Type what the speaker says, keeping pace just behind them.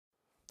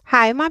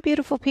Hi, my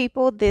beautiful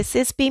people. This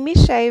is Beamy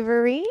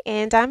Shavery,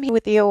 and I'm here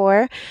with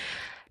your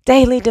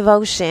daily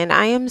devotion.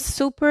 I am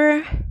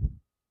super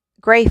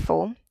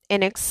grateful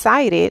and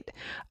excited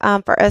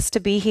for us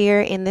to be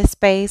here in this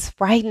space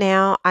right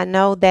now. I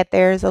know that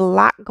there's a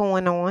lot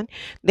going on.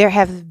 There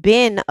have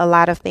been a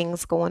lot of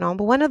things going on,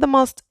 but one of the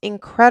most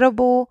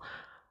incredible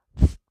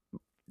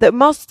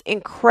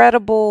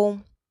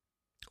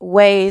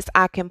ways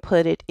I can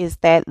put it is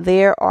that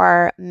there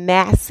are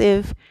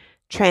massive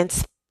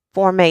transformations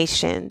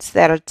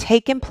that are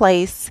taking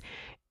place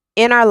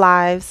in our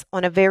lives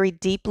on a very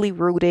deeply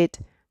rooted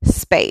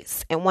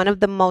space. And one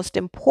of the most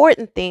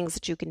important things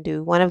that you can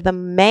do, one of the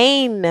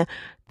main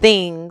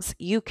things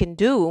you can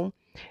do,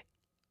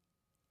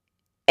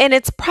 and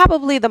it's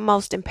probably the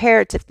most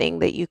imperative thing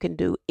that you can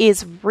do,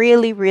 is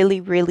really, really,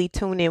 really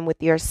tune in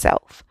with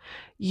yourself.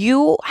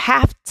 You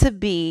have to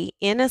be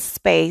in a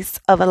space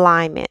of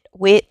alignment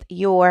with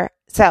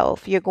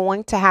yourself. You're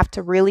going to have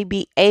to really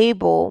be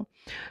able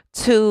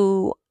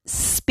to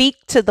speak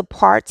to the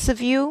parts of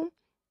you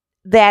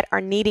that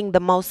are needing the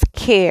most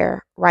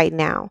care right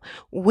now.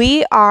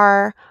 We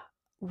are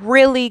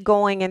really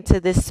going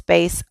into this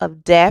space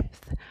of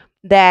depth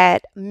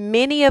that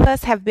many of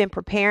us have been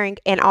preparing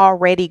and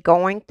already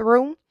going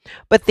through.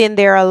 But then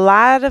there are a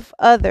lot of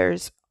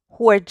others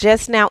who are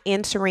just now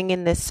entering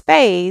in this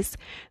phase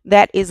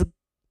that is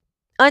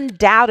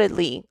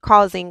undoubtedly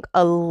causing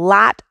a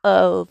lot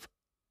of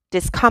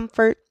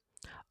discomfort,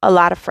 a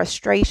lot of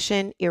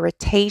frustration,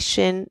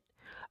 irritation,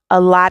 a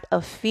lot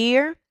of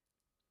fear,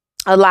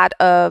 a lot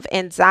of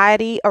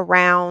anxiety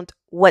around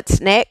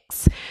what's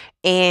next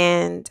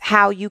and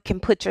how you can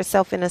put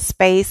yourself in a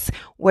space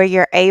where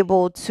you're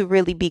able to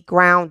really be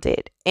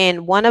grounded.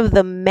 And one of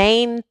the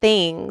main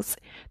things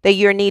that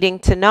you're needing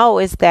to know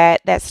is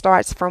that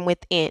starts from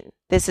within.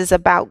 This is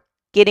about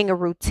getting a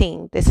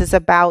routine. This is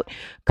about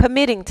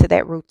committing to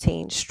that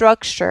routine,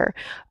 structure,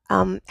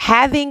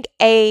 having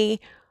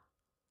a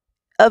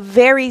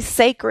very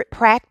sacred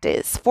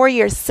practice for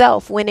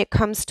yourself when it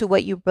comes to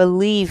what you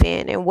believe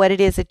in and what it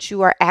is that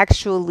you are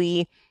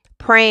actually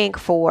praying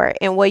for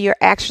and what you're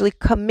actually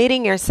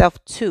committing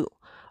yourself to.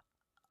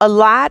 A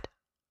lot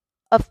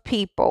of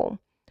people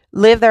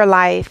live their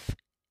life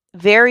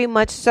very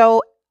much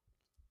so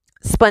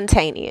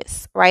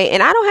spontaneous, right?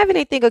 And I don't have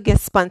anything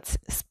against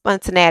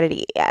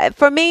spontaneity.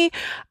 For me,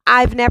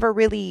 I've never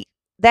really,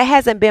 that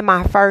hasn't been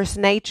my first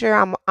nature.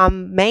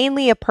 I'm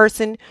mainly a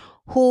person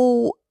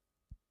who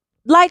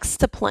likes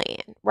to plan,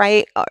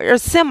 right? Or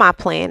semi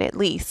plan at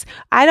least.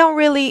 I don't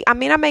really, I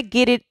may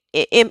get it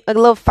in a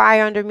little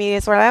fire under me.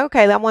 It's like,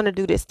 okay, I want to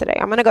do this today.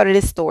 I'm going to go to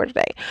this store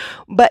today.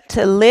 But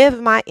to live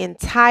my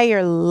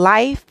entire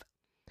life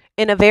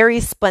in a very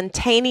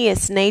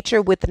spontaneous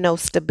nature with no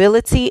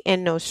stability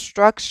and no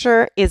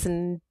structure is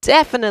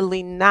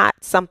definitely not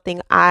something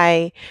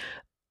I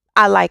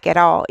like at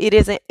all. It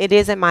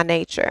isn't my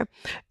nature.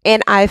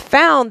 And I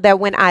found that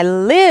when I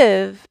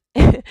live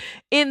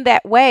in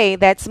that way,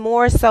 that's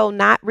more so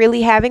not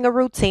really having a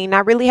routine,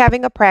 not really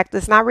having a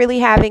practice, not really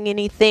having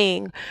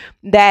anything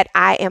that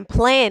I am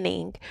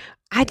planning,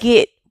 I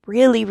get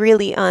really,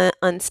 really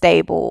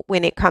unstable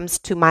when it comes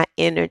to my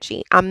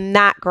energy. I'm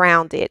not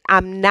grounded.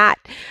 I'm not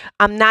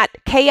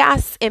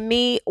chaos and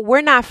me. We're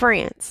not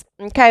friends.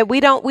 Okay.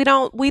 We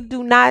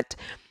do not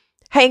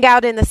hang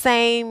out in the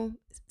same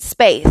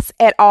space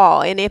at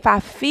all. And if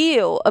I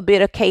feel a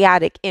bit of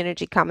chaotic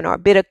energy coming or a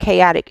bit of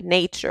chaotic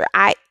nature,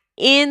 I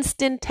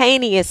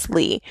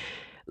instantaneously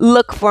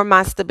look for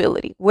my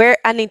stability, where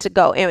I need to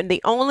go. And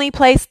the only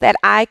place that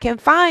I can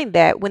find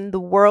that when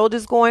the world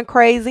is going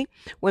crazy,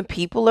 when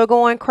people are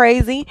going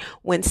crazy,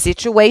 when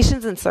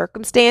situations and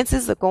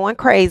circumstances are going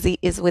crazy,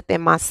 is within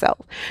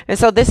myself. And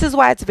so this is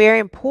why it's very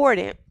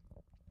important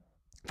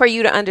for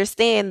you to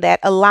understand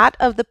that a lot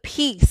of the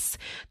peace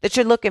that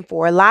you're looking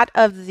for, a lot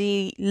of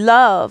the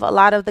love, a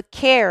lot of the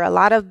care, a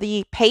lot of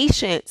the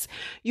patience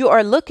you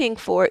are looking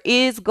for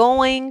is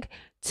going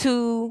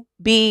to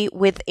be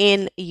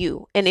within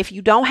you. And if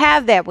you don't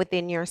have that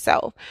within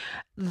yourself,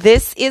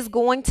 this is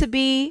going to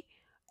be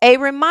a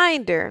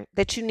reminder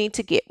that you need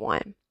to get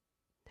one.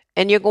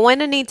 And you're going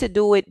to need to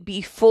do it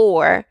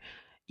before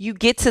you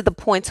get to the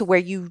point to where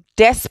you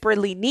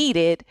desperately need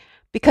it,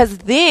 because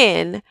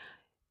then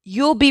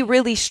you'll be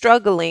really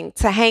struggling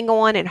to hang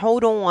on and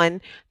hold on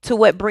to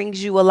what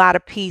brings you a lot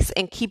of peace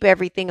and keep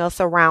everything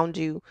else around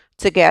you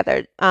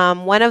together.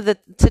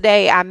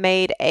 Today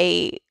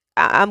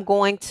I'm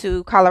going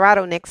to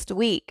Colorado next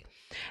week,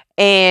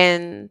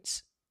 and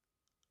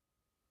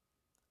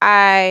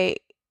I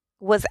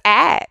was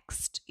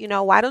asked,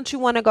 why don't you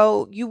want to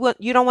go? You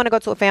don't want to go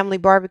to a family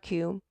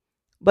barbecue,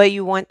 but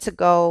you want to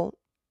go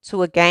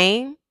to a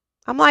game?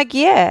 I'm like,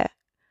 yeah,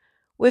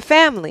 with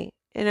family.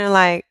 And they're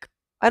like,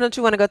 why don't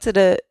you want to go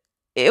to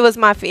it was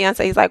my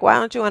fiance. He's like, why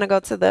don't you want to go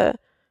to the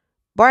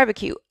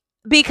barbecue?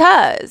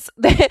 Because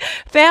the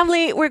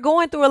family, we're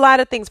going through a lot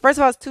of things. First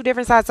of all, it's two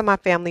different sides of my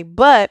family,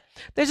 but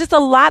there's just a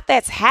lot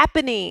that's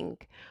happening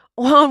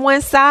on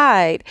one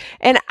side.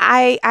 And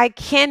I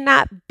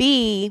cannot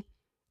be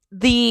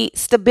the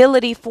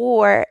stability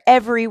for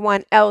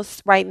everyone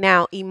else right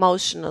now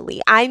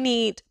emotionally. I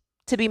need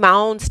to be my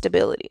own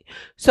stability.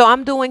 So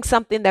I'm doing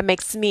something that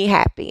makes me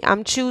happy.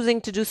 I'm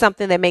choosing to do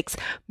something that makes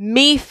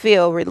me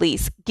feel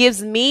released,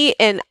 gives me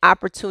an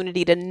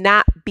opportunity to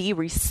not be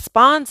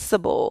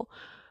responsible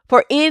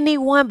for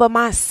anyone but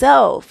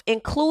myself,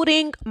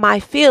 including my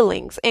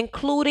feelings,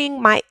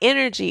 including my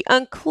energy,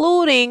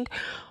 including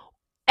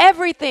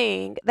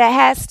everything that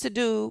has to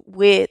do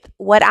with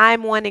what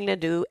I'm wanting to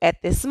do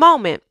at this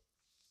moment,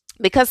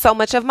 because so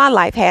much of my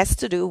life has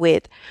to do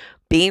with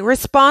being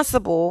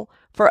responsible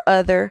for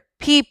other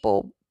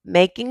people,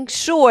 making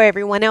sure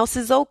everyone else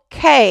is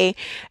okay.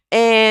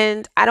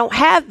 And I don't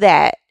have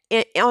that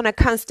on a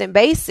constant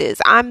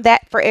basis. I'm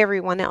that for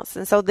everyone else.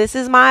 And so this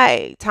is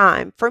my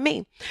time for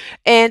me.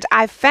 And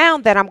I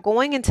found that I'm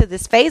going into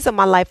this phase of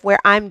my life where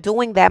I'm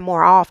doing that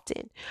more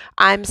often.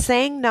 I'm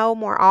saying no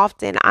more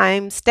often.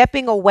 I'm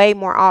stepping away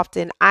more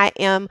often. I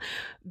am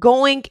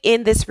going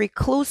in this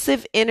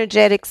reclusive,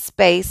 energetic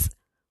space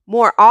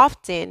more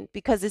often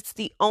because it's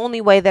the only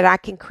way that I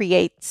can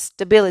create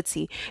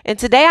stability. And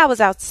today I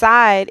was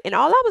outside and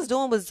all I was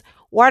doing was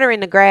watering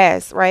the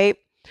grass, right?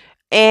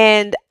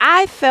 And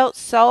it felt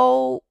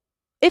so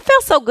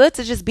good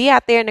to just be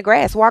out there in the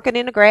grass, walking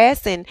in the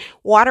grass and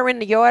watering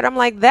the yard. I'm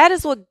like, that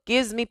is what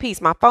gives me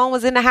peace. My phone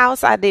was in the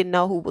house. I didn't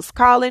know who was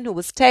calling, who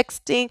was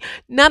texting,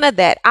 none of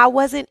that. I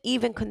wasn't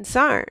even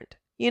concerned.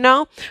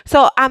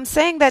 So I'm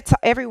saying that to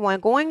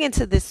everyone going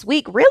into this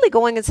week, really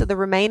going into the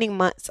remaining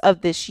months of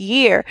this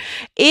year,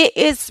 it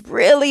is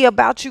really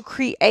about you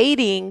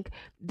creating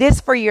this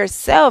for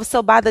yourself.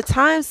 So by the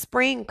time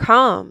spring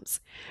comes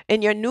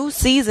and your new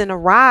season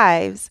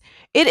arrives,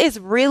 it is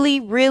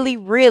really, really,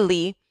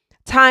 really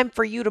time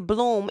for you to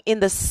bloom in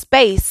the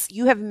space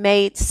you have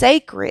made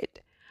sacred.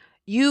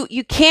 You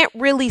can't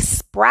really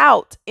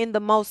sprout in the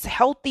most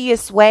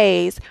healthiest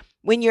ways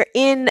when you're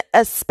in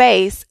a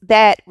space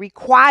that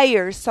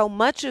requires so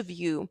much of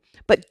you,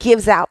 but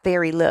gives out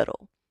very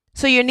little.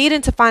 So you're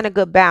needing to find a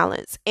good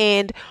balance.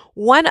 And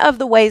one of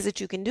the ways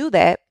that you can do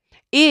that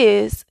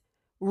is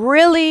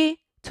really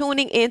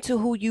tuning into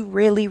who you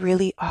really,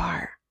 really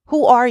are.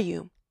 Who are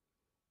you?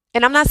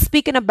 And I'm not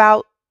speaking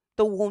about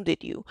the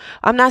wounded you.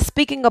 I'm not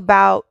speaking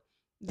about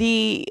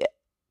the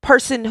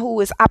person who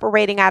is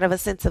operating out of a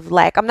sense of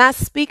lack. I'm not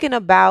speaking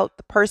about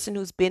the person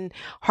who's been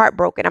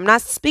heartbroken. I'm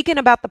not speaking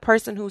about the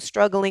person who's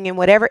struggling in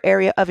whatever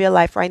area of your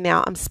life right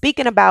now. I'm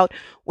speaking about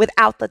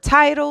without the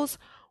titles,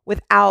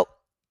 without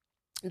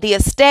the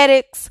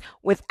aesthetics,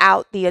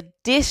 without the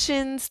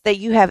additions that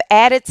you have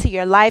added to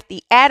your life,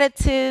 the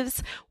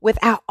additives,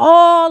 without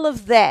all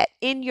of that,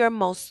 in your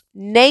most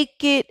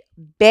naked,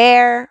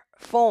 bare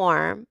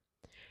form,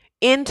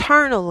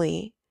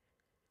 internally,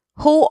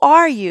 who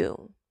are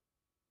you?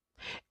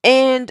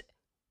 And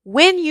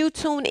when you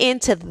tune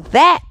into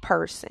that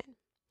person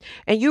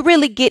and you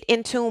really get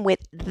in tune with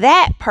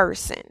that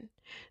person,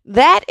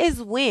 that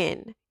is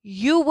when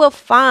you will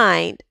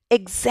find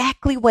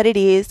exactly what it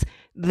is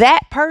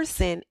that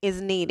person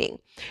is needing.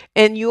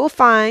 And you'll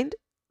find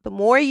the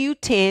more you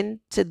tend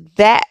to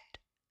that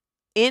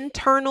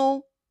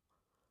internal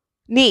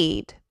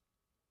need,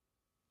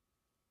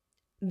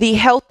 the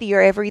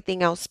healthier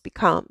everything else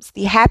becomes,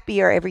 the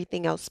happier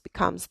everything else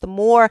becomes, the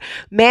more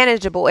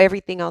manageable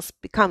everything else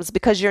becomes,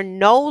 because you're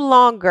no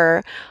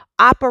longer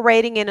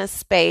operating in a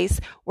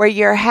space where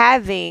you're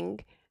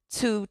having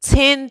to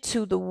tend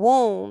to the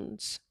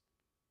wounds,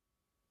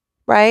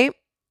 right?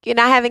 You're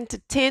not having to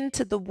tend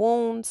to the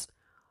wounds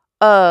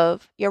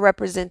of your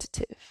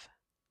representative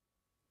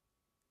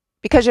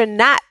because you're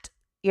not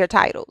your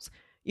titles.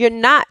 You're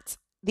not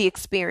the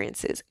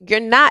experiences. You're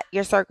not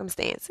your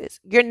circumstances.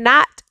 You're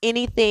not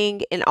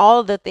anything and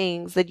all the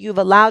things that you've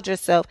allowed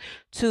yourself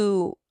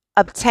to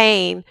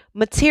obtain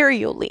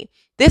materially.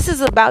 This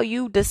is about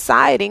you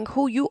deciding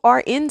who you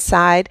are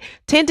inside,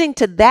 tending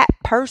to that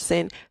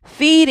person,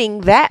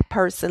 feeding that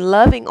person,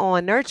 loving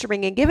on,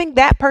 nurturing, and giving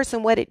that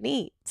person what it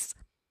needs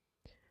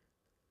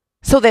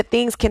so that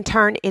things can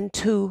turn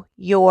into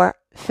your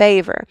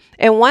favor.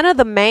 And one of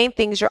the main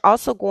things you're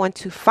also going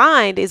to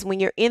find is when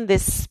you're in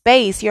this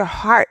space, your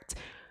heart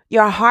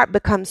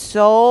becomes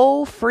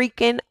so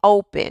freaking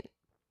open.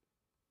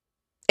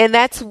 And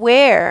that's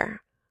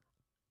where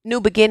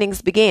new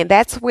beginnings begin.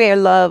 That's where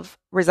love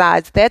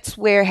resides. That's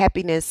where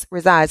happiness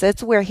resides.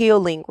 That's where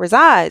healing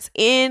resides,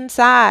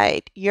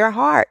 inside your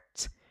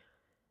heart.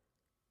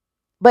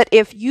 But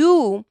if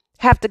you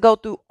have to go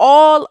through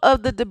all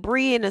of the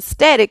debris and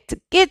aesthetic to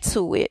get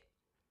to it,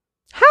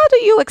 how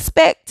do you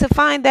expect to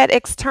find that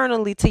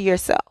externally to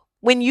yourself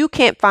when you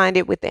can't find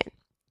it within?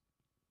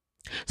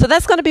 So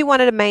that's going to be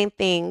one of the main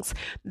things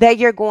that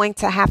you're going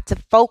to have to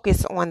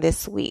focus on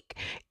this week,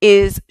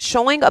 is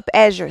showing up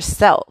as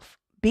yourself,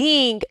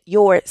 being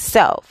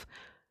yourself.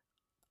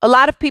 A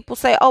lot of people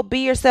say, oh, be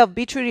yourself,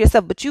 be true to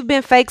yourself, but you've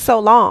been fake so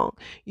long.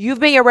 You've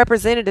been your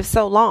representative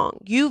so long.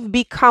 You've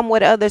become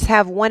what others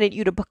have wanted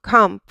you to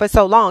become for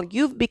so long.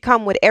 You've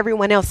become what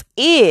everyone else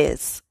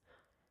is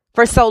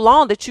for so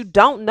long that you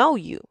don't know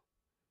you.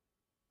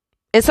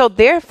 And so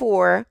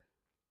therefore,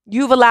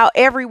 You've allowed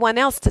everyone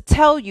else to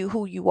tell you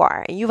who you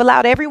are, and you've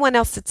allowed everyone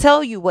else to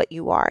tell you what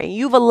you are, and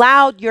you've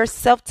allowed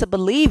yourself to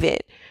believe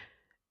it,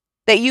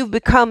 that you've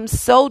become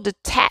so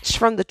detached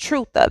from the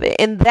truth of it.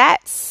 And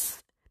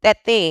that's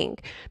that thing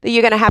that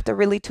you're going to have to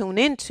really tune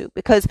into,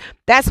 because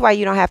that's why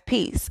you don't have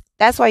peace.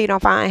 That's why you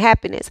don't find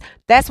happiness.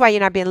 That's why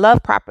you're not being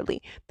loved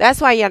properly.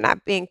 That's why you're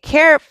not being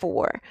cared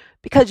for,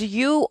 because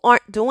you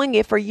aren't doing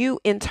it for you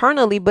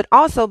internally, but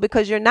also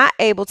because you're not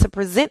able to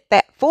present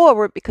that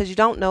forward because you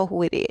don't know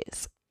who it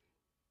is.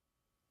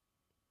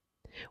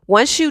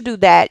 Once you do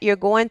that, you're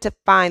going to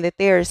find that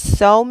there are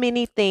so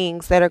many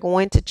things that are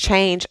going to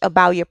change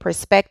about your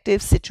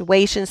perspective,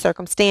 situations,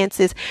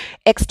 circumstances,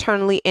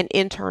 externally and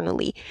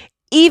internally.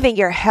 Even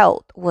your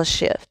health will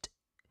shift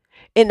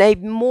in a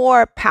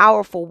more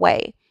powerful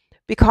way,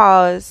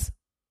 because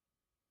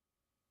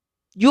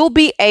you'll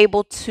be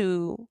able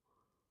to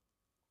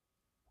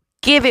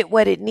give it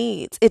what it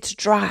needs. It's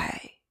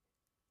dry.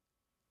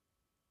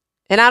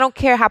 And I don't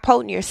care how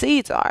potent your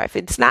seeds are. If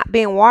it's not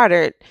being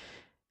watered,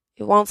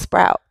 it won't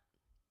sprout.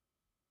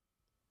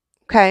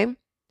 Okay?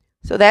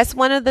 So that's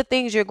one of the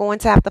things you're going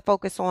to have to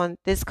focus on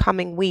this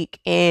coming week.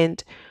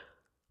 And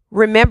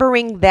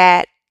remembering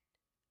that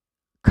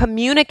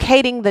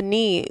communicating the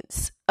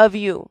needs of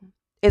you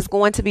is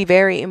going to be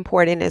very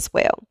important as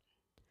well.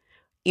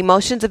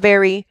 Emotions are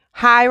very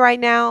high right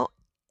now,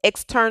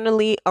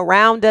 externally,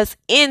 around us,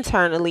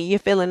 internally. You're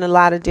feeling a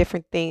lot of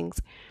different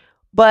things.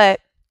 But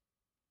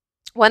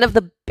one of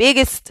the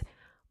biggest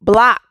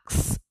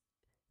blocks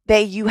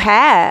that you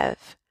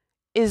have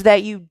is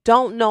that you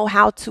don't know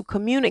how to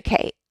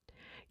communicate.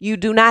 You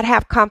do not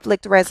have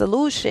conflict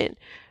resolution.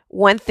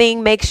 One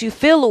thing makes you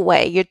feel a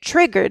way. You're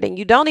triggered and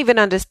you don't even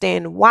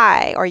understand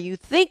why, or you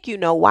think you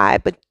know why.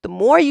 But the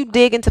more you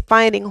dig into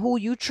finding who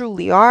you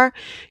truly are,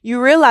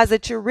 you realize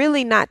that you're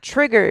really not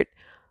triggered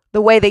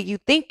the way that you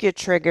think you're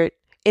triggered.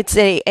 It's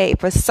a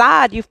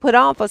facade you've put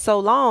on for so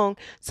long.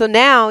 So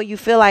now you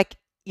feel like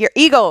your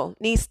ego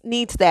needs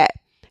that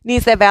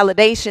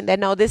validation that,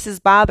 no, this is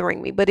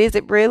bothering me. But is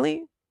it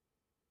really?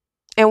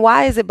 And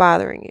why is it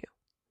bothering you?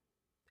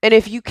 And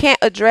if you can't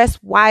address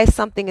why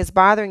something is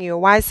bothering you or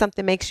why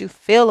something makes you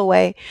feel a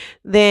way,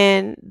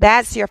 then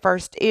that's your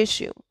first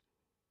issue.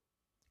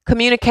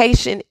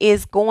 Communication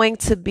is going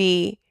to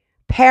be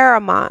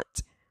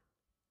paramount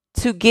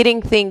to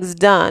getting things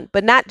done,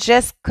 but not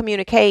just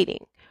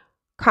communicating.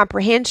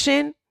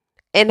 Comprehension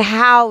and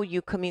how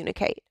you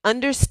communicate.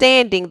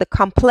 Understanding the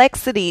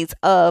complexities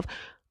of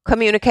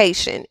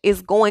communication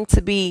is going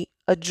to be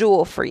a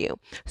jewel for you.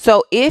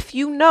 So if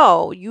you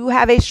know you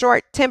have a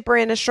short temper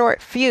and a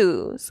short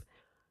fuse,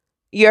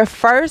 your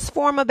first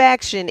form of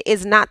action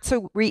is not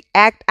to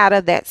react out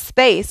of that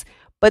space,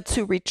 but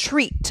to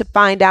retreat to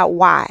find out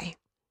why.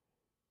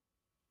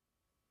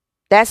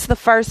 That's the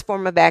first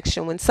form of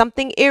action. When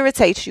something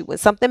irritates you, when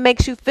something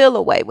makes you feel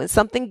a way, when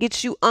something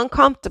gets you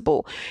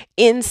uncomfortable,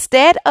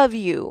 instead of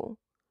you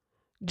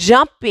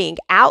jumping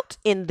out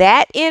in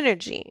that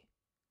energy,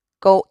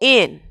 go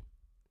in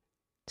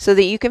so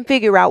that you can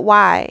figure out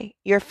why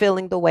you're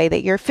feeling the way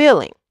that you're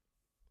feeling,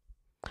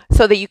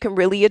 so that you can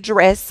really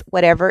address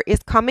whatever is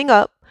coming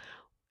up,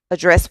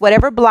 address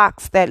whatever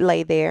blocks that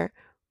lay there,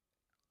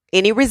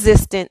 any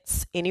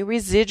resistance, any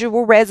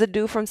residual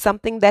residue from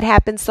something that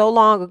happened so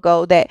long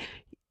ago that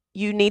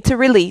you need to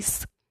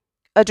release,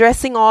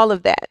 addressing all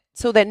of that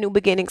so that new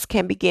beginnings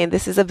can begin.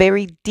 This is a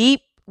very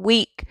deep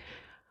week.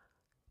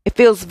 It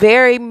feels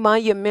very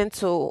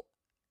monumental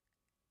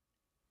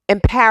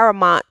and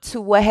paramount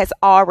to what has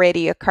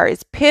already occurred.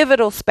 It's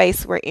pivotal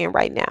space we're in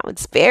right now.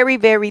 It's very,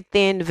 very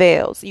thin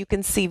veils. You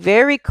can see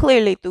very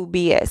clearly through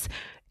BS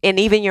and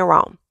even your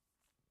own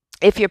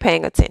if you're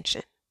paying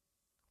attention.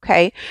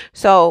 Okay,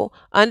 so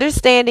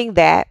understanding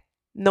that,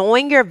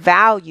 knowing your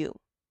value.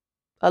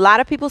 A lot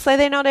of people say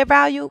they know their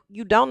value.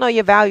 You don't know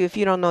your value if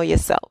you don't know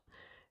yourself.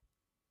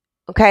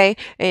 Okay,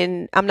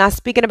 and I'm not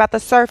speaking about the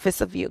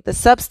surface of you. The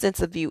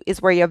substance of you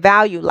is where your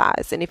value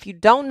lies. And if you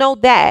don't know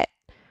that,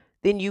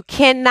 then you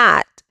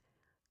cannot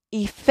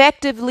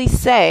effectively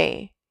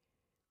say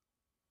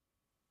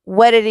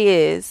what it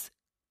is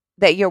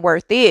that your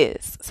worth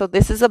is. So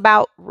this is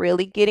about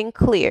really getting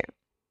clear.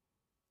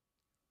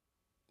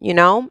 You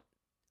know,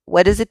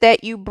 what is it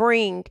that you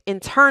bring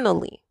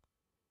internally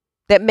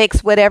that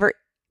makes whatever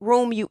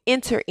room you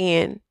enter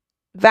in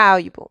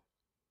valuable,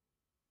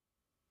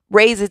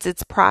 raises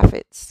its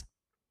profits,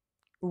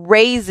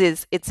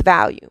 raises its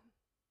value?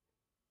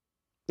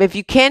 If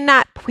you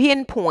cannot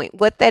pinpoint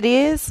what that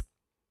is,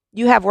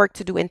 you have work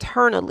to do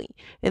internally.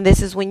 And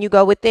this is when you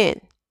go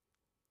within.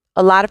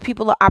 A lot of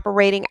people are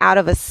operating out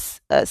of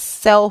a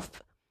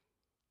self,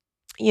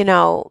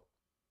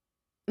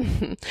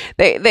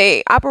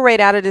 they operate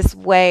out of this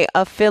way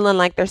of feeling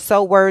like they're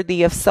so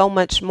worthy of so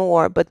much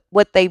more, but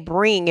what they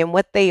bring and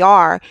what they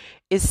are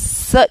is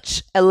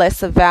such a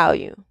lesser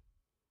value.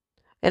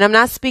 And I'm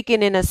not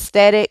speaking in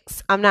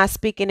aesthetics. I'm not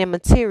speaking in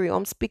material.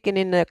 I'm speaking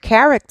in the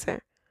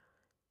character,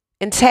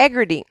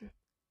 integrity.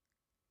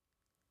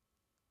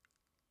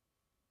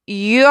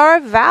 Your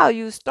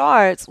value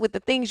starts with the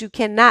things you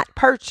cannot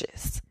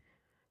purchase.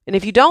 And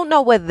if you don't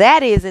know what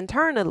that is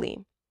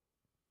internally,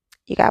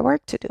 you got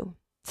work to do.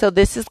 So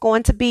this is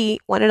going to be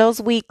one of those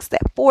weeks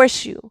that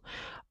force you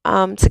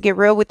to get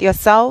real with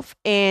yourself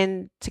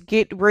and to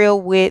get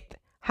real with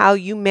how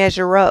you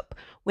measure up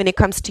when it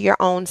comes to your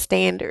own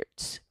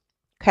standards.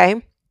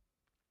 Okay.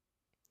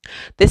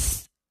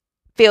 This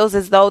feels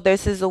as though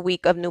this is a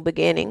week of new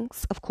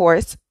beginnings, of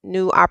course,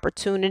 new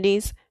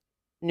opportunities,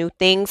 new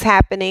things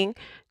happening,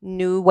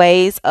 new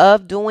ways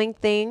of doing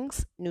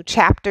things, new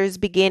chapters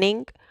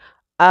beginning.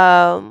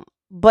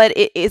 But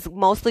it is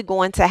mostly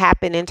going to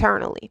happen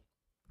internally,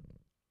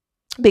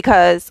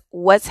 because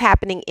what's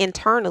happening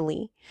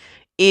internally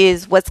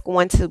is what's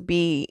going to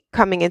be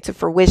coming into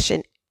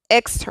fruition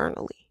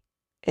externally.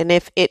 And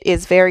if it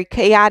is very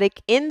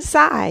chaotic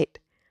inside,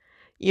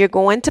 you're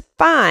going to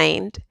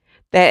find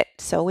that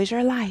so is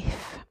your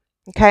life.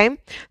 Okay.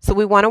 So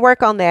we want to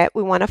work on that.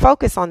 We want to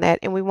focus on that.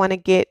 And we want to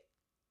get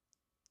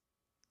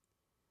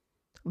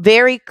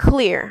very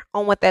clear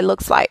on what that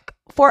looks like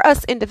for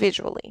us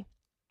individually.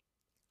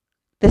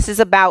 This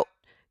is about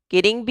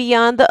getting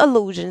beyond the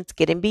illusions,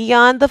 getting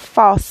beyond the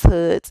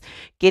falsehoods,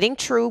 getting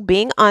true,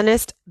 being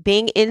honest,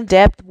 being in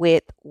depth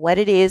with what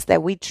it is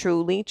that we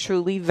truly,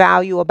 truly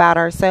value about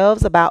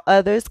ourselves, about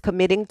others,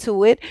 committing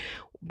to it,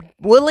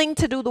 willing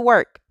to do the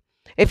work.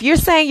 If you're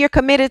saying you're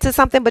committed to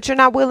something, but you're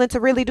not willing to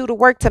really do the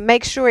work to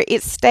make sure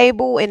it's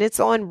stable and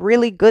it's on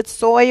really good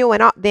soil,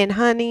 and all, then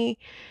honey,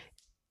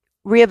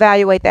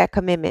 reevaluate that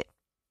commitment.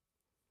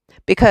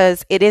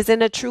 Because it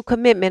isn't a true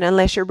commitment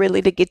unless you're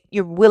willing to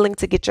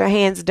get your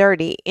hands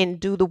dirty and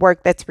do the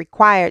work that's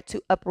required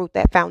to uproot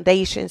that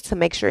foundation to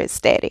make sure it's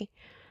steady.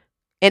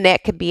 And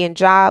that could be in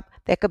job,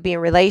 that could be in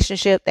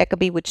relationship, that could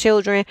be with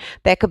children,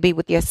 that could be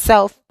with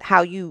yourself,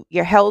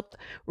 your health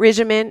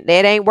regimen,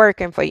 that ain't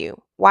working for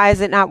you. Why is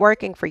it not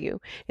working for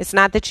you? It's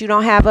not that you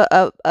don't have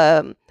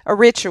a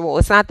ritual.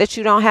 It's not that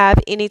you don't have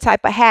any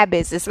type of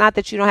habits. It's not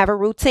that you don't have a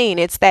routine.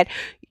 It's that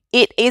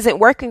it isn't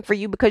working for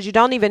you because you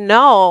don't even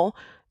know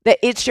that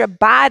it's your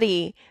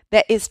body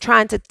that is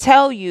trying to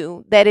tell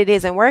you that it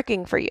isn't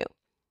working for you.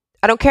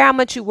 I don't care how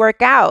much you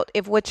work out.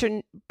 If what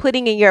you're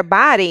putting in your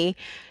body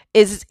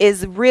is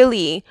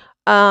really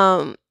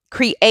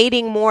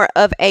creating more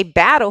of a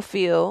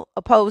battlefield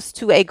opposed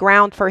to a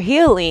ground for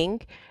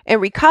healing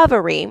and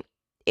recovery,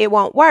 it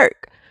won't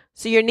work.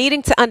 So you're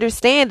needing to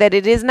understand that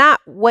it is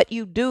not what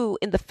you do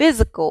in the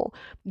physical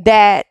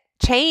that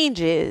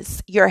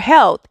changes your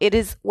health. It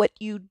is what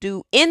you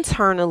do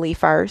internally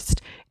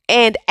first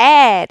and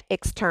add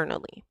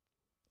externally.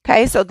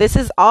 Okay, so this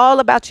is all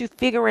about you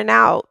figuring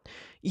out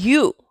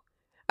you.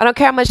 I don't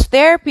care how much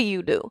therapy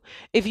you do.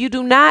 If you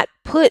do not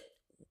put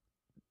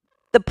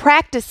the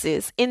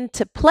practices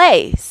into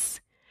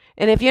place,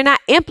 and if you're not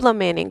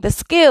implementing the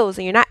skills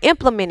and you're not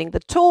implementing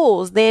the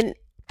tools, then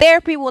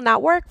therapy will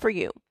not work for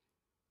you.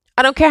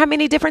 I don't care how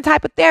many different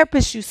type of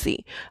therapists you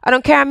see. I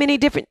don't care how many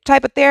different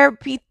type of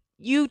therapy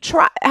you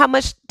try, how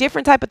much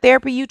different type of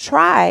therapy you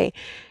try.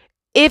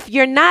 If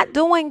you're not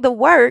doing the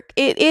work,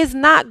 it is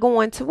not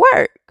going to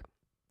work.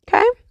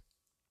 Okay.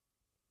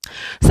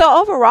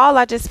 So overall,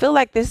 I just feel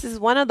like this is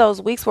one of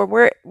those weeks where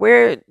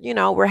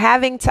we're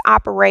having to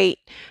operate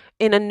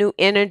in a new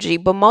energy,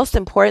 but most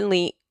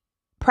importantly,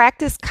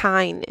 practice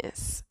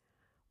kindness.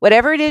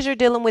 Whatever it is you're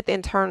dealing with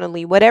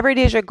internally, whatever it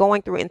is you're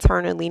going through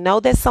internally, know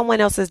that someone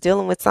else is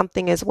dealing with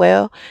something as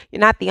well. You're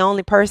not the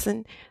only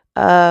person.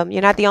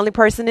 You're not the only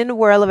person in the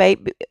world of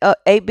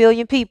 8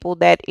 billion people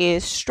that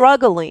is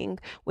struggling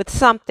with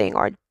something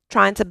or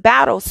trying to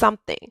battle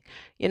something.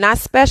 You're not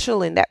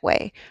special in that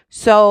way.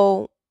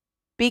 So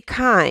be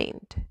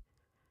kind.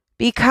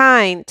 Be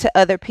kind to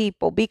other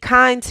people. Be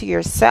kind to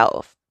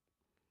yourself.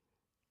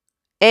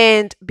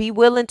 And be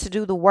willing to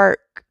do the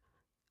work.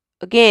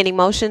 Again,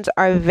 emotions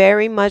are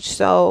very much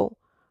so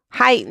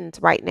heightened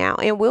right now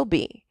and will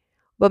be.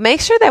 But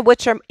make sure that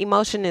what your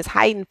emotion is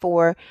heightened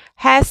for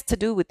has to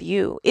do with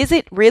you. Is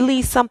it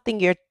really something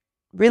you're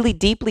really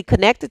deeply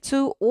connected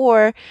to?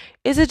 Or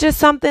is it just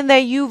something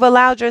that you've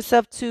allowed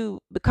yourself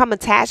to become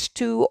attached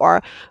to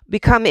or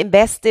become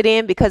invested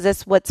in because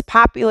it's what's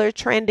popular,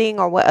 trending,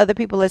 or what other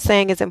people are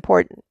saying is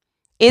important?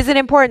 Is it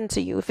important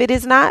to you? If it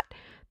is not,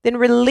 then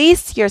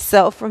release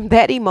yourself from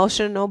that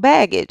emotional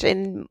baggage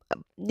and,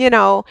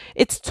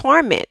 it's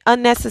torment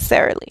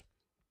unnecessarily.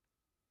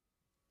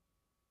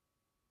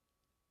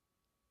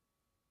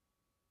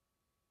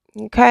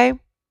 Okay.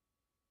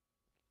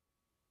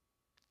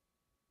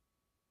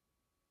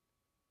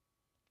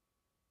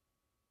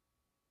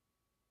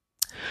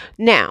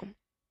 Now,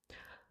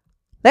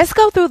 let's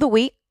go through the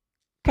week.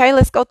 Okay,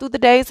 let's go through the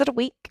days of the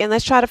week and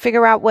let's try to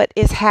figure out what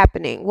is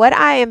happening. What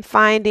I am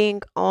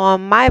finding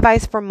on my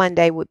advice for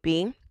Monday would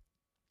be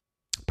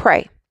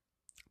pray.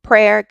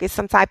 Prayer, get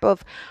some type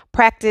of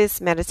practice,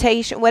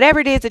 meditation, whatever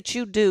it is that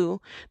you do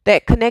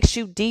that connects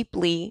you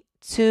deeply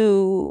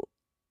to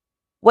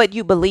what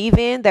you believe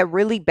in, that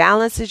really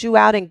balances you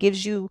out and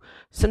gives you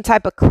some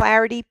type of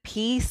clarity,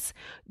 peace.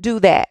 Do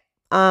that.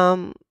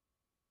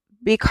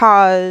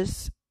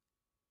 Because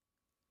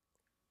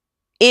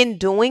in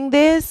doing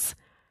this,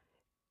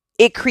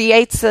 it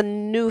creates a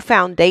new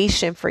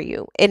foundation for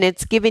you, and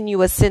it's giving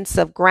you a sense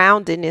of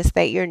groundedness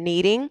that you're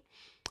needing,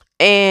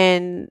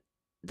 and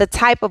the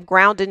type of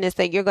groundedness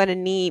that you're going to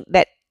need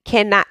that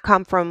cannot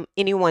come from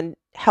anyone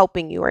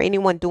helping you or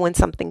anyone doing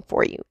something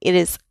for you. It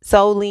is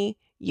solely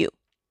you.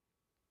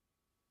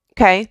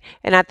 Okay.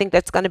 And I think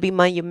that's going to be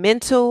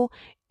monumental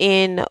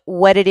in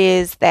what it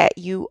is that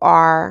you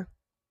are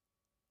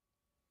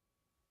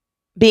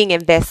being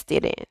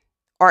invested in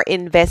or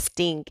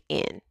investing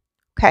in.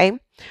 Okay.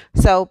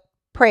 So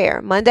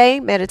prayer, Monday,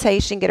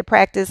 meditation, get a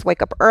practice,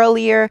 wake up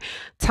earlier.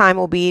 Time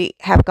will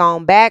have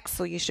gone back.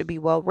 So you should be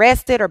well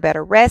rested or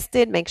better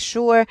rested. Make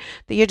sure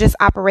that you're just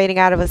operating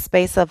out of a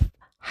space of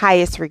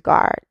highest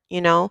regard.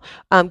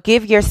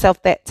 Give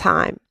yourself that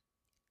time,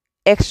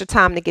 extra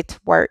time to get to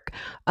work,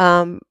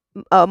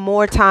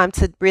 more time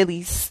to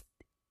really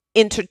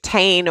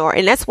entertain,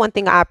 and that's one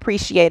thing I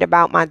appreciate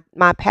about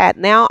my path.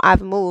 Now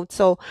I've moved,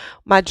 so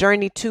my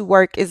journey to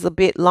work is a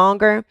bit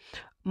longer,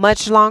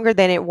 much longer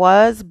than it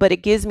was, but it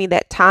gives me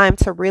that time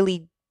to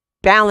really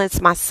balance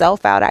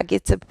myself out. I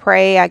get to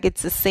pray, I get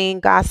to sing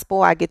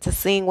gospel, I get to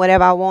sing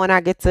whatever I want,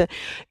 I get to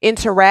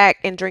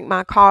interact and drink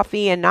my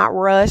coffee and not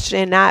rush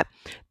and not.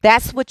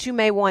 That's what you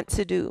may want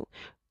to do.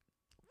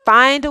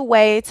 Find a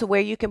way to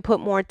where you can put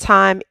more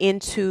time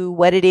into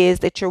what it is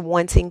that you're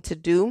wanting to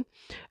do,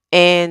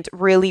 and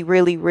really,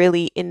 really,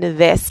 really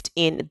invest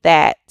in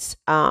that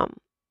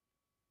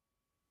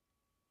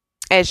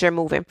as you're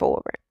moving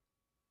forward.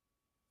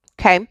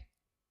 Okay.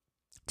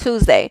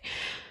 Tuesday,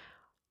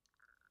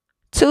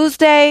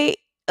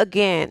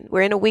 again,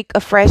 we're in a week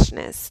of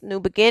freshness, new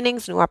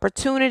beginnings, new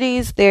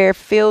opportunities. There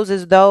feels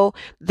as though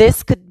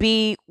this could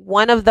be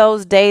one of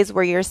those days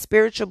where your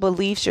spiritual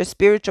beliefs, your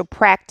spiritual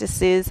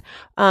practices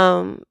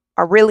are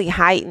really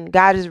heightened.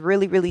 God is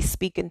really, really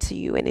speaking to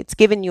you, and it's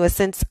giving you a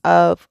sense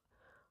of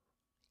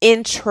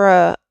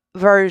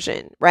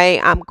introversion, right?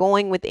 I'm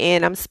going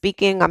within, I'm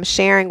speaking, I'm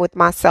sharing with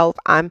myself,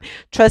 I'm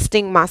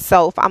trusting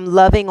myself, I'm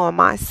loving on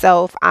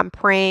myself, I'm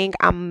praying,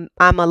 I'm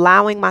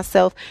allowing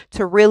myself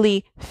to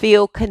really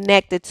feel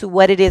connected to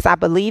what it is I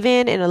believe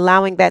in, and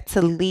allowing that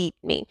to lead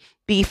me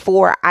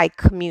before I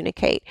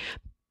communicate.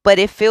 But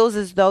it feels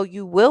as though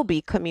you will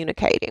be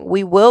communicating.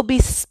 We will be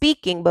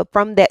speaking, but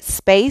from that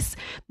space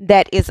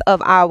that is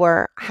of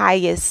our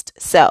highest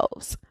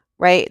selves,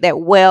 right? That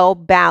well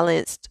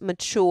balanced,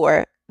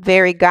 mature,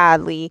 very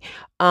godly,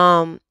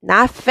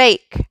 not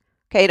fake.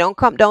 Okay, don't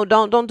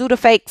do the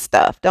fake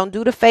stuff. Don't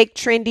do the fake,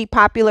 trendy,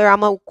 popular. I'm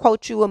gonna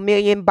quote you a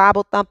million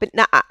Bible thumping.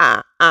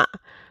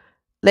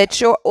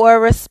 Let your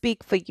aura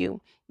speak for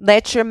you.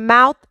 Let your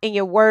mouth and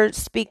your words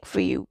speak for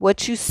you.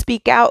 What you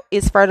speak out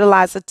is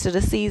fertilizer to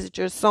the seeds that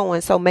you're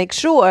sowing. So make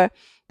sure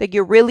that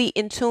you're really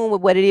in tune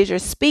with what it is you're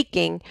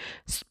speaking,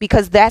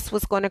 because that's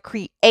what's going to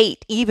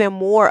create even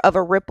more of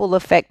a ripple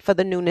effect for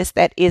the newness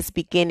that is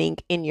beginning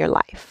in your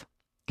life.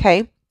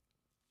 Okay.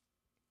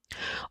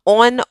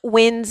 On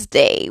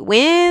Wednesday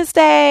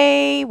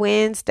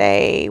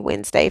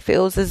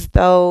feels as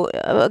though,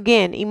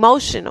 again,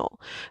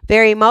 emotional,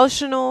 very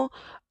emotional,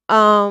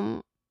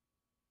 focused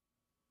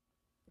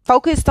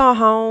on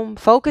home,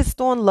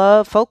 focused on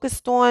love,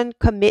 focused on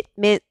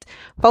commitment,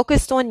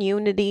 focused on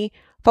unity,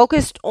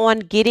 focused on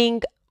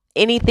getting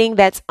anything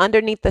that's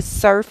underneath the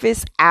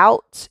surface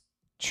out,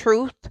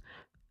 truth,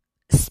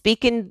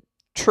 speaking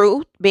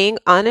truth, being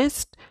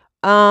honest,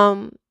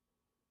 and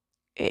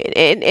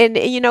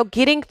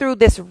getting through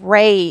this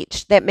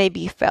rage that may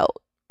be felt,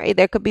 right?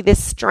 There could be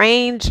this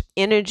strange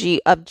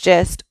energy of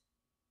just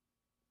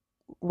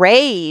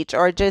rage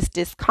or just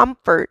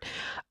discomfort,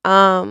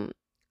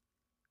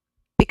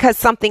 because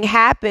something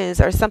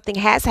happens or something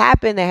has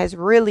happened that has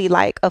really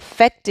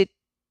affected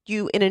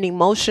you in an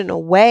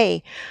emotional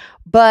way.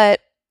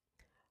 But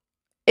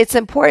it's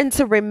important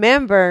to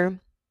remember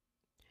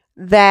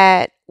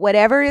that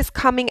whatever is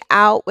coming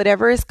out,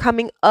 whatever is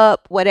coming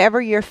up,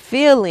 whatever you're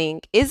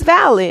feeling is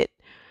valid,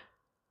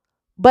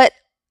 but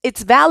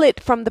it's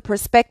valid from the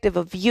perspective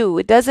of you.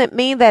 It doesn't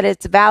mean that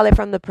it's valid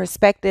from the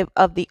perspective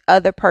of the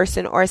other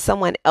person or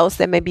someone else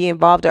that may be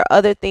involved or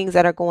other things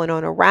that are going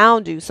on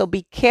around you. So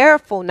be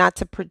careful not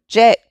to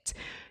project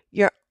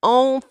your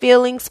own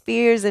feelings,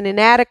 fears, and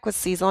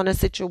inadequacies on a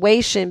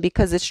situation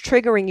because it's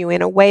triggering you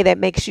in a way that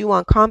makes you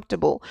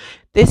uncomfortable.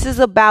 This is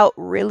about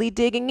really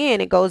digging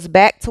in. It goes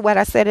back to what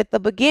I said at the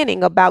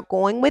beginning about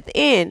going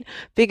within,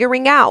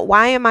 figuring out,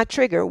 why am I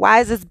triggered?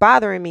 Why is this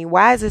bothering me?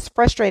 Why is this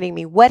frustrating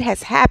me? What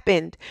has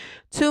happened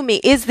to me?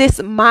 Is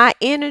this my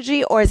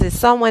energy or is it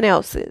someone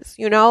else's?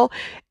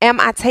 Am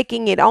I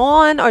taking it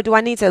on or do I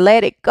need to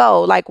let it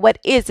go? What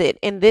is it?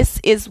 And this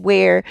is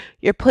where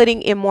you're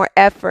putting in more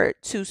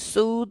effort to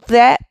soothe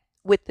that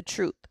with the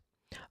truth,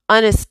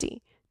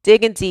 honesty,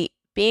 digging deep,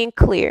 being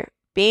clear,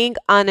 being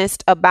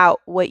honest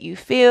about what you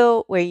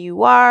feel, where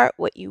you are,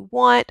 what you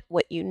want,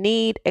 what you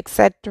need,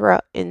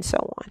 etc., and so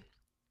on.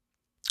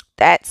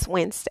 That's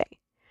Wednesday.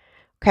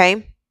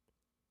 Okay.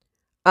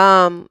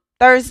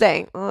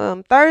 Thursday.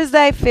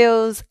 Thursday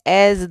feels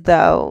as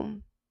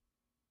though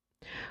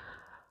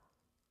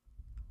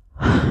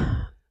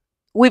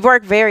we've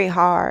worked very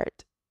hard.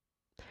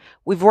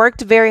 We've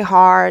worked very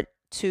hard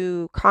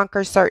to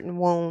conquer certain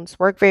wounds,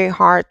 worked very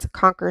hard to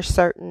conquer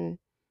certain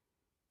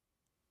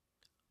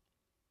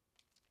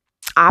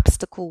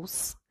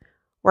obstacles,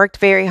 worked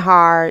very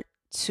hard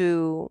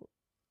to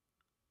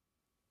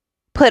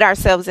put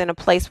ourselves in a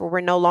place where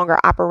we're no longer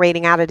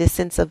operating out of this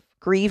sense of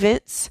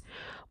grievance,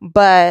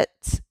 but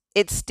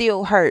it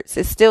still hurts.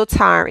 It's still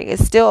tiring.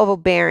 It's still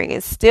overbearing.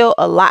 It's still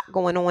a lot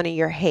going on in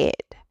your head.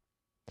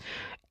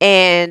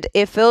 And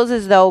it feels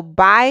as though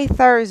by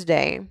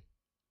Thursday,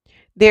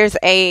 there's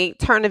a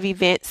turn of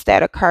events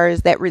that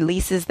occurs that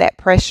releases that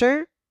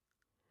pressure,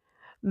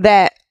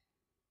 that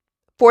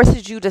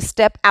forces you to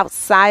step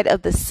outside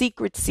of the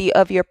secrecy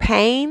of your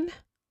pain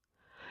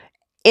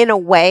in a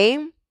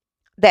way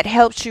that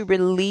helps you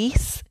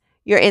release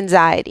your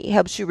anxiety,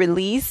 helps you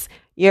release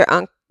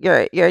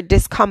your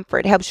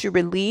discomfort, helps you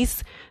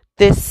release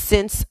this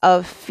sense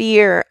of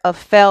fear of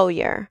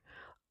failure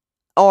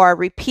or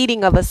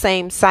repeating of a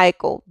same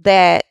cycle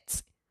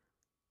that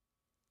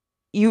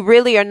you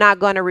really are not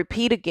going to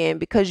repeat again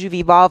because you've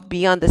evolved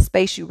beyond the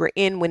space you were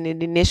in when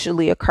it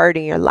initially occurred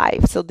in your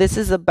life. So this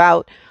is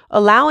about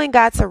allowing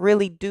God to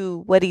really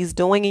do what he's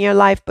doing in your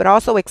life, but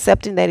also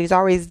accepting that he's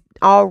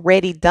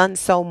already done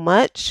so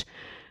much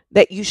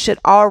that you should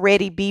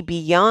already be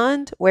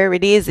beyond where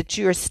it is that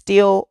you are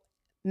still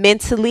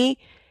mentally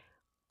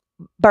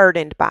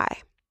burdened by.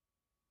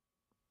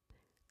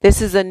 This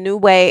is a new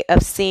way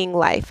of seeing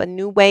life, a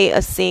new way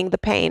of seeing the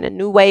pain, a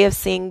new way of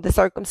seeing the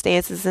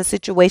circumstances and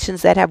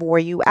situations that have wore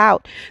you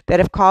out, that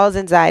have caused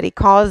anxiety,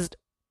 caused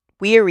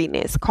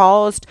weariness,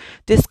 caused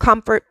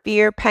discomfort,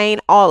 fear, pain,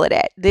 all of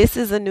that. This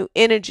is a new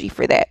energy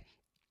for that.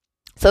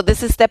 So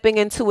this is stepping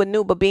into a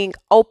new, but being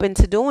open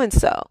to doing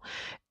so.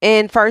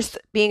 And first,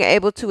 being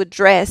able to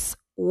address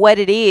what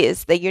it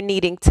is that you're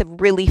needing to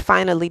really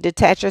finally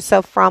detach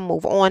yourself from,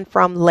 move on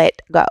from,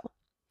 let go.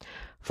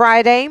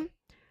 Friday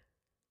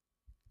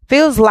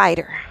feels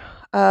lighter.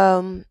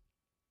 As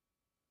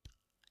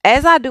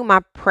I do my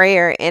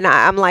prayer and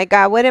I'm like,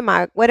 God, what am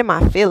I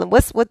feeling?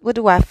 What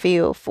do I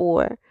feel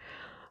for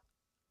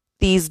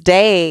these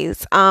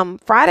days?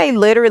 Friday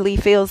literally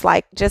feels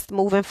like just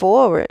moving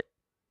forward.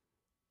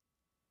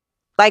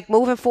 Like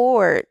moving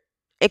forward,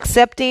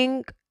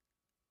 accepting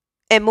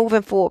and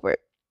moving forward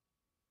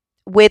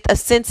with a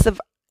sense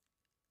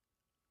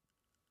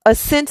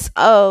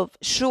of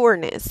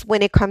sureness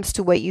when it comes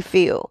to what you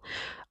feel.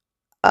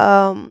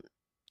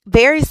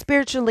 Very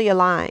spiritually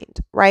aligned,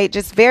 right?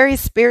 Just very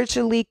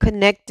spiritually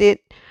connected,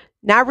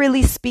 not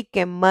really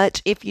speaking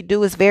much. If you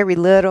do, it's very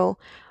little.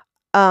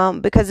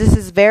 Because this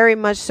is very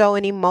much so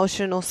an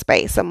emotional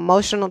space,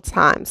 emotional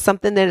time,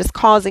 something that is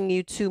causing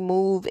you to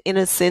move in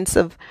a sense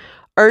of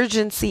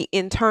urgency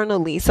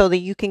internally so that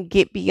you can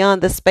get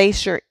beyond the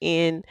space you're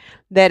in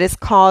that is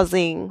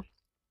causing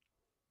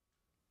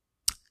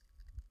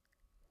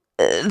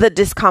the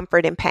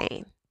discomfort and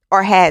pain,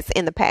 or has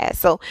in the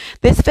past. So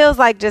this feels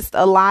like just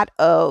a lot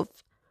of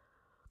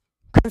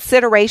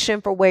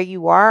consideration for where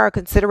you are, or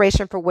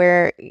consideration for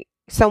where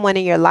someone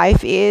in your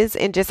life is,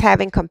 and just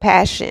having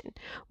compassion,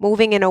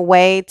 moving in a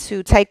way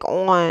to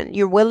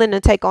you're willing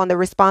to take on the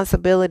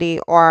responsibility,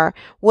 or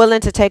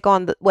willing to take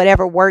on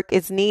whatever work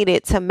is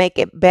needed to make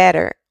it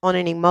better on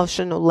an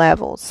emotional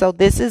level. So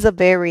this is a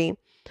very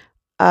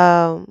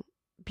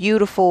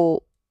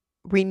beautiful,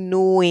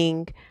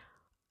 renewing,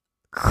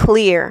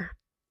 clear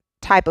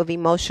type of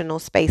emotional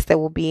space that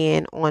we'll be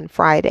in on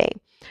Friday.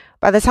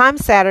 By the time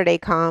Saturday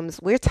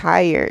comes, we're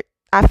tired.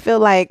 I feel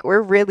like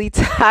we're really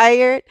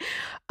tired.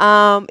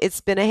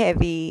 It's been a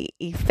heavy,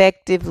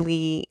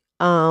 effectively,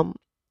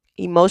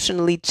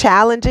 emotionally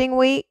challenging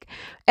week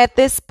at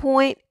this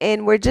point,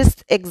 and we're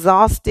just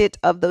exhausted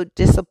of the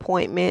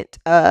disappointment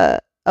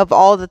of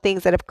all the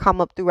things that have come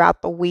up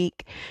throughout the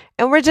week,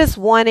 and we're just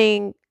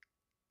wanting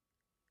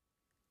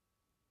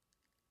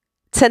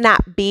to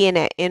not be in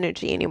that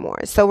energy anymore.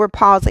 So we're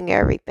pausing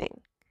everything.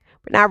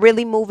 We're not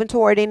really moving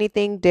toward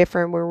anything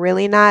different. We're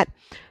really not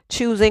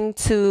choosing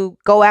to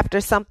go after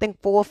something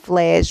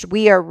full-fledged.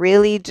 We are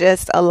really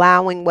just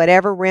allowing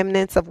whatever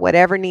remnants of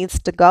whatever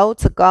needs to go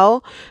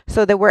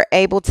so that we're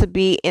able to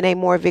be in a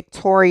more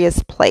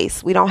victorious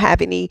place. We don't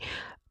have any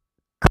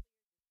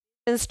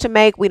decisions to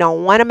make. We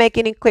don't want to make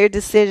any clear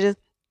decisions.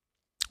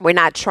 We're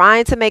not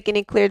trying to make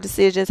any clear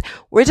decisions.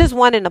 We're just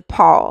wanting to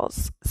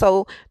pause.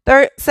 So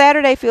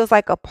Saturday feels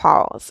like a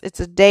pause.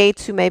 It's a day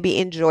to maybe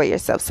enjoy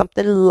yourself,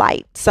 something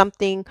light,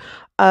 something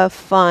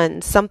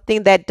fun,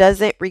 something that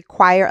doesn't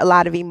require a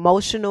lot of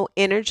emotional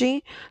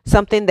energy,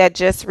 something that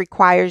just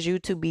requires you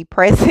to be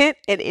present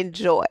and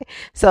enjoy.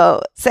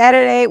 So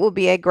Saturday will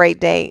be a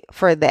great day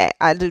for that.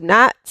 I do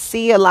not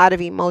see a lot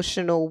of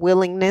emotional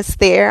willingness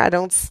there. I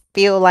don't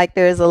feel like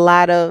there's a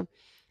lot of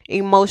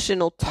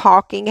emotional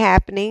talking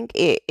happening.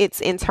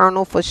 It's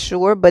internal for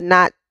sure, but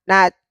not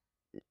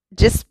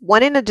just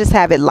wanting to just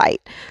have it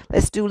light.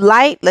 Let's do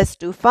light. Let's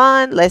do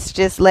fun. Let's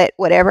just let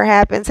whatever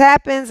happens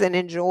and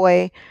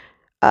enjoy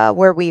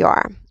where we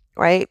are,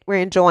 right? We're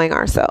enjoying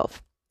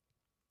ourselves.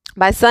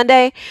 By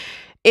Sunday,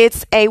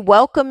 it's a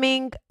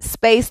welcoming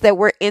space that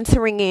we're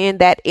entering in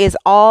that is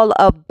all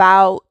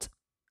about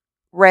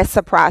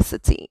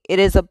reciprocity. It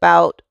is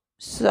about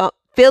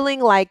feeling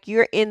like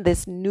you're in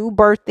this new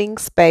birthing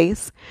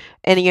space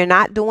and you're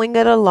not doing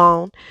it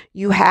alone.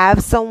 You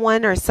have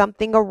someone or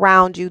something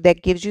around you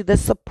that gives you the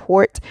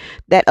support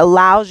that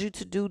allows you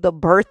to do the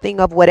birthing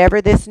of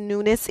whatever this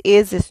newness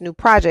is, this new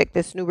project,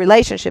 this new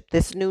relationship,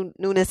 this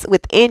newness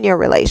within your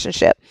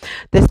relationship,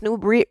 this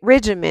new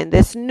regimen,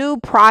 this new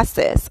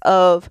process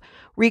of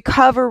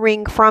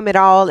recovering from it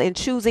all and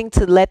choosing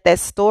to let that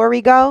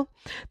story go.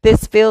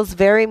 This feels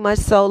very much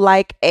so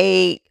like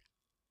I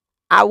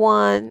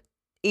won.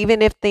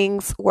 Even if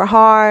things were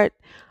hard,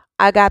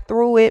 I got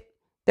through it.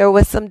 There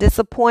was some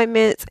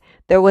disappointments.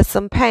 There was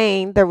some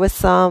pain. There was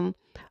some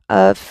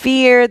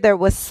fear. There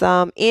was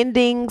some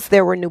endings.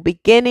 There were new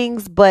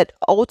beginnings. But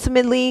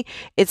ultimately,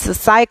 it's a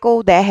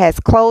cycle that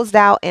has closed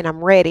out and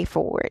I'm ready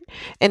for it.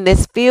 And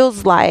this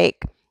feels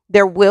like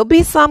there will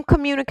be some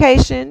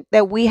communication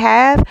that we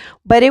have,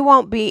 but it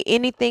won't be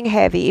anything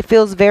heavy. It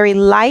feels very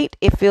light.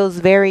 It feels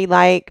very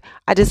like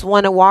I just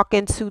want to walk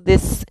into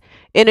this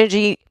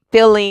energy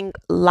feeling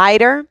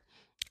lighter,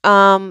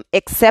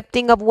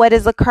 accepting of what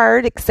has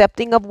occurred,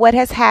 accepting of what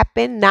has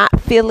happened, not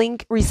feeling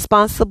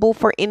responsible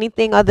for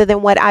anything other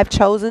than what I've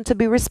chosen to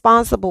be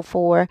responsible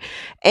for,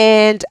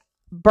 and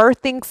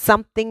birthing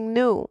something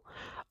new.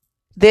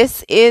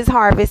 This is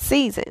harvest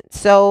season,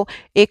 so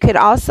it could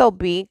also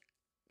be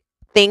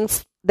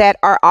things that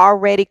are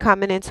already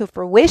coming into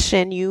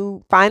fruition,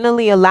 you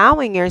finally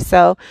allowing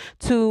yourself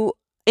to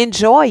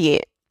enjoy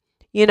it,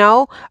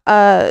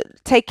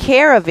 take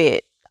care of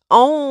it,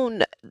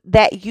 own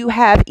that you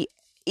have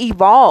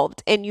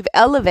evolved and you've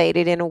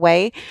elevated in a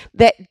way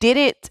that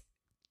didn't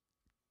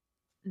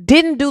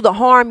do the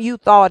harm you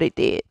thought it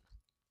did.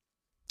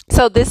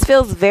 So this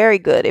feels very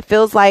good. It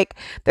feels like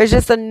there's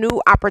just a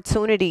new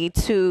opportunity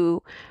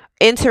to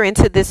enter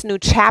into this new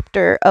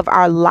chapter of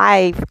our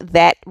life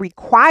that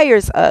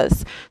requires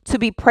us to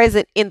be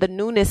present in the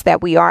newness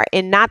that we are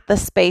and not the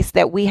space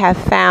that we have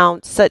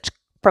found such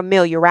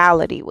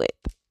familiarity with.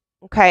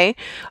 Okay.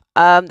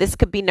 This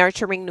could be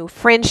nurturing new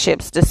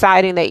friendships,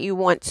 deciding that you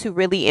want to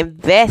really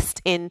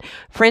invest in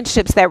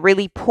friendships that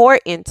really pour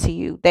into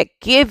you, that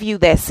give you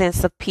that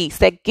sense of peace,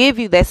 that give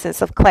you that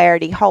sense of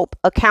clarity, hope,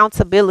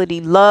 accountability,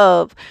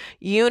 love,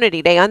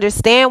 unity. They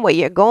understand what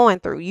you're going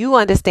through. You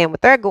understand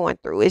what they're going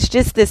through. It's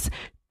just this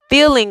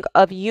feeling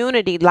of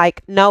unity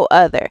like no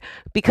other,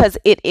 because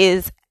it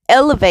is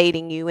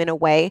elevating you in a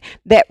way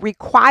that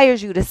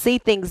requires you to see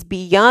things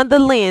beyond the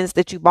lens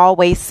that you've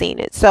always seen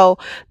it. So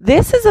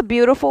this is a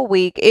beautiful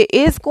week. It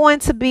is going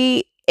to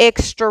be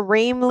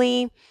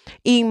extremely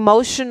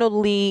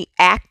emotionally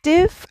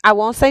active. I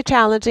won't say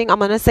challenging. I'm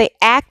going to say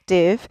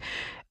active,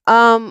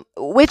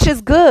 which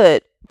is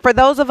good for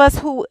those of us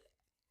who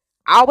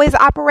always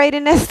operate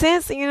in that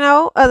sense.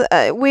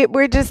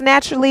 We're just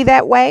naturally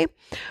that way.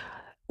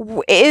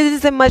 It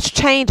isn't much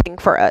changing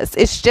for us.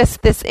 It's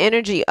just this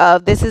energy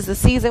of this is the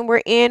season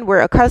we're in.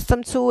 We're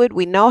accustomed to it.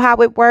 We know how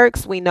it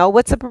works. We know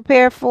what to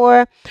prepare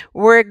for.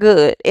 We're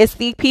good. It's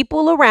the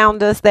people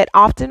around us that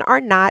often are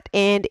not,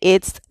 and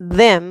it's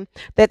them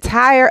that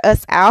tire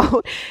us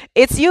out.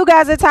 It's you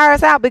guys that tire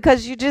us out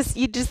because you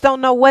just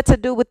don't know what to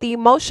do with the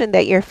emotion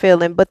that you're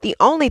feeling. But the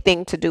only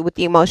thing to do with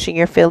the emotion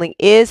you're feeling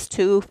is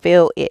to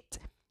feel it.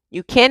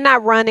 You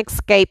cannot run,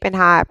 escape, and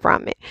hide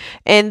from it.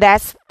 And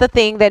that's the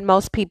thing that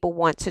most people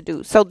want to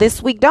do. So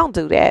this week, don't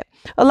do that.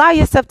 Allow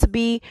yourself to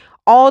be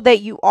all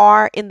that you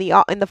are in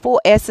the full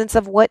essence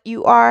of what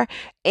you are,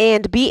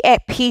 and be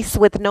at peace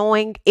with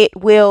knowing it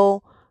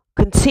will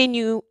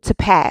continue to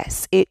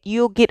pass.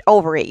 You'll get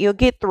over it. You'll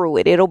get through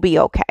it. It'll be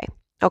okay.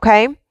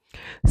 Okay?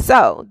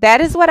 So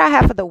that is what I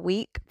have for the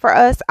week for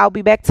us. I'll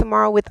be back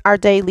tomorrow with our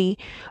daily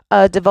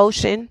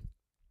devotion.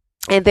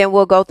 And then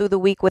we'll go through the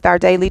week with our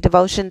daily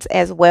devotions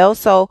as well.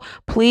 So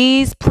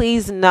please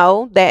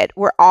know that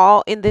we're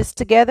all in this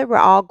together. We're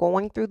all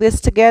going through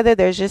this together.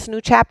 There's just new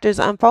chapters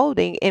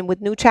unfolding. And with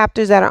new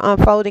chapters that are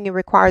unfolding, it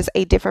requires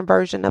a different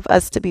version of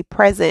us to be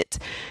present.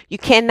 You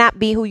cannot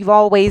be who you've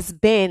always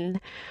been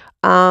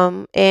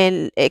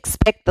and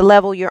expect the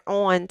level you're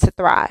on to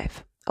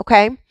thrive.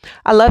 Okay.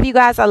 I love you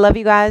guys. I love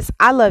you guys.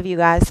 I love you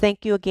guys.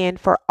 Thank you again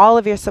for all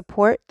of your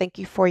support. Thank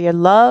you for your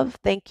love.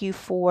 Thank you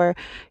for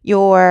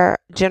your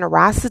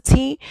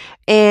generosity.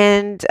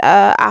 And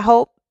I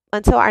hope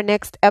until our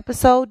next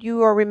episode,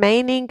 you are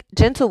remaining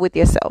gentle with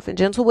yourself and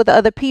gentle with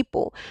other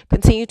people.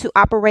 Continue to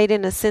operate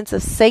in a sense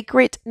of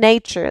sacred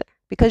nature,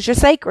 because you're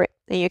sacred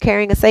and you're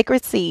carrying a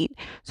sacred seed.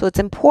 So it's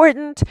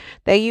important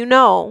that you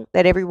know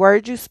that every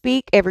word you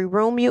speak, every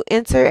room you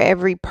enter,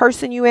 every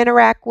person you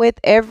interact with,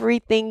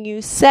 everything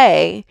you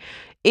say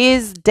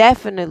is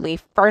definitely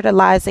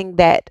fertilizing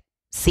that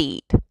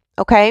seed.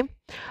 Okay?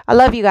 I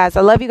love you guys.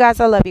 I love you guys.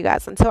 I love you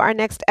guys. Until our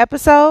next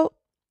episode,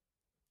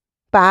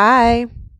 bye.